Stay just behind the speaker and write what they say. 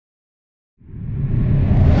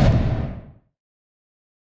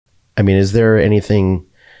I mean, is there anything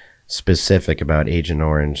specific about Agent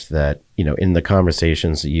Orange that, you know, in the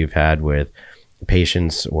conversations that you've had with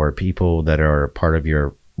patients or people that are part of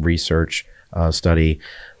your research study,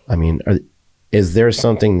 I mean, is there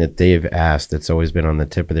something that they've asked that's always been on the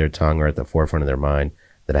tip of their tongue or at the forefront of their mind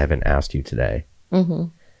that I haven't asked you today? Mm-hmm.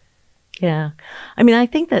 Yeah. I mean, I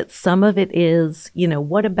think that some of it is, you know,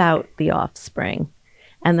 what about the offspring?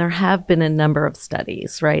 And there have been a number of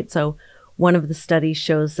studies, right? So one of the studies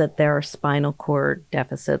shows that there are spinal cord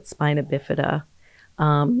deficits, spina bifida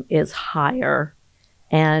is higher,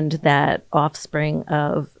 and that offspring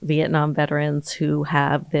of Vietnam veterans who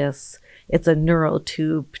have this, it's a neural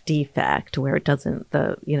tube defect where it doesn't,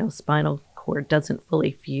 the, you know, spinal cord doesn't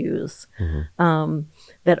fully fuse,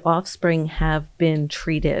 that offspring have been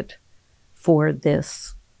treated for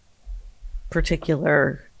this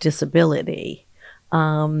particular disability.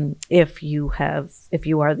 If you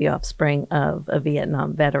are the offspring of a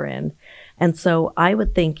Vietnam veteran. And so I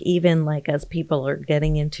would think even like as people are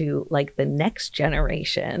getting into like the next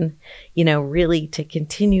generation, you know, really to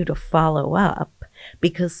continue to follow up,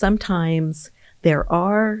 because sometimes there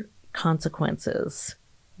are consequences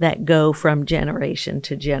that go from generation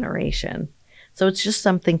to generation. So it's just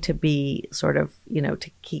something to be sort of, you know, to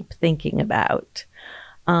keep thinking about.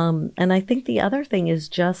 And I think the other thing is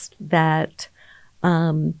just that,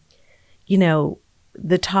 you know,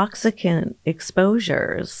 the toxicant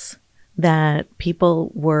exposures that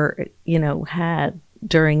people were, you know, had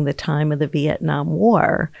during the time of the Vietnam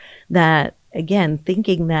War, that again,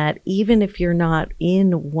 thinking that even if you're not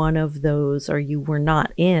in one of those, or you were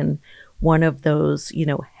not in one of those, you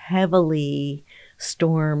know, heavily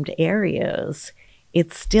stormed areas,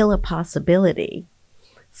 it's still a possibility.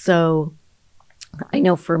 So I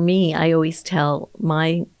know for me, I always tell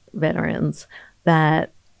my veterans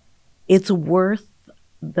that it's worth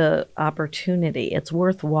the opportunity. It's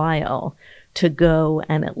worthwhile to go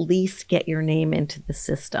and at least get your name into the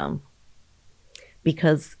system,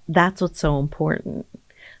 because that's what's so important.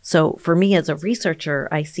 So for me as a researcher,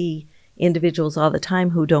 I see individuals all the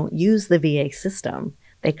time who don't use the VA system.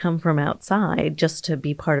 They come from outside just to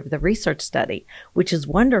be part of the research study, which is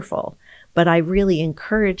wonderful. But I really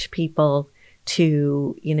encourage people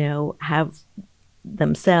to, you know, have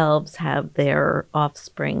themselves, have their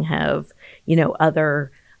offspring, have, you know,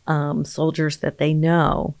 other soldiers that they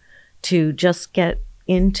know, to just get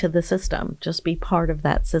into the system, just be part of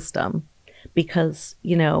that system. Because,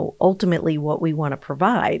 you know, ultimately what we want to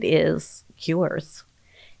provide is cures.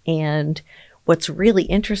 And what's really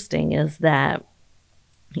interesting is that,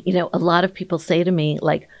 you know, a lot of people say to me,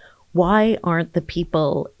 like, why aren't the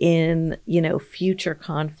people in, you know, future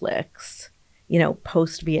conflicts, you know,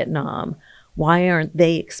 post-Vietnam, why aren't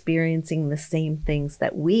they experiencing the same things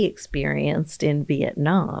that we experienced in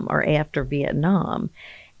Vietnam or after Vietnam?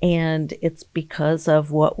 And it's because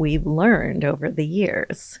of what we've learned over the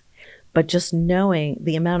years. But just knowing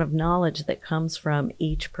the amount of knowledge that comes from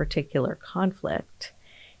each particular conflict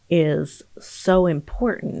is so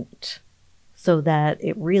important, so that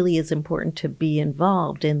it really is important to be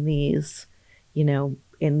involved in these, you know,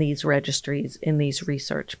 in these registries, in these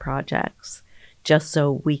research projects, just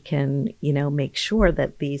so we can, you know, make sure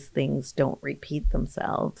that these things don't repeat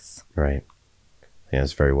themselves. Right. Yeah,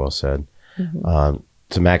 that's very well said.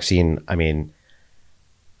 So Maxine, I mean,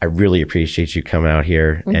 I really appreciate you coming out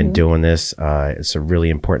here and doing this. It's a really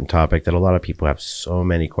important topic that a lot of people have so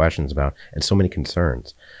many questions about and so many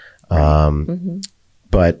concerns.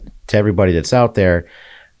 But to everybody that's out there,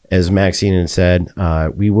 as Maxine had said,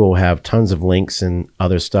 we will have tons of links and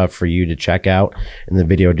other stuff for you to check out in the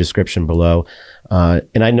video description below.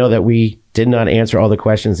 And I know that we did not answer all the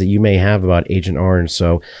questions that you may have about Agent Orange.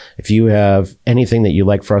 So if you have anything that you'd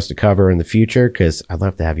like for us to cover in the future, because I'd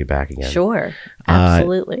love to have you back again. Sure,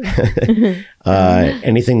 absolutely.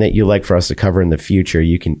 Anything that you'd like for us to cover in the future,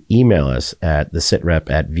 you can email us at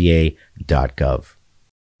thesitrep@va.gov.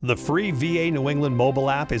 The free VA New England mobile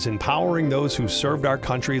app is empowering those who served our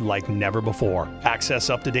country like never before. Access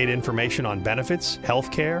up-to-date information on benefits,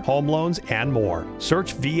 healthcare, home loans, and more.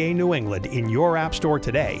 Search VA New England in your app store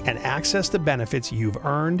today and access the benefits you've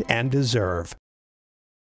earned and deserve.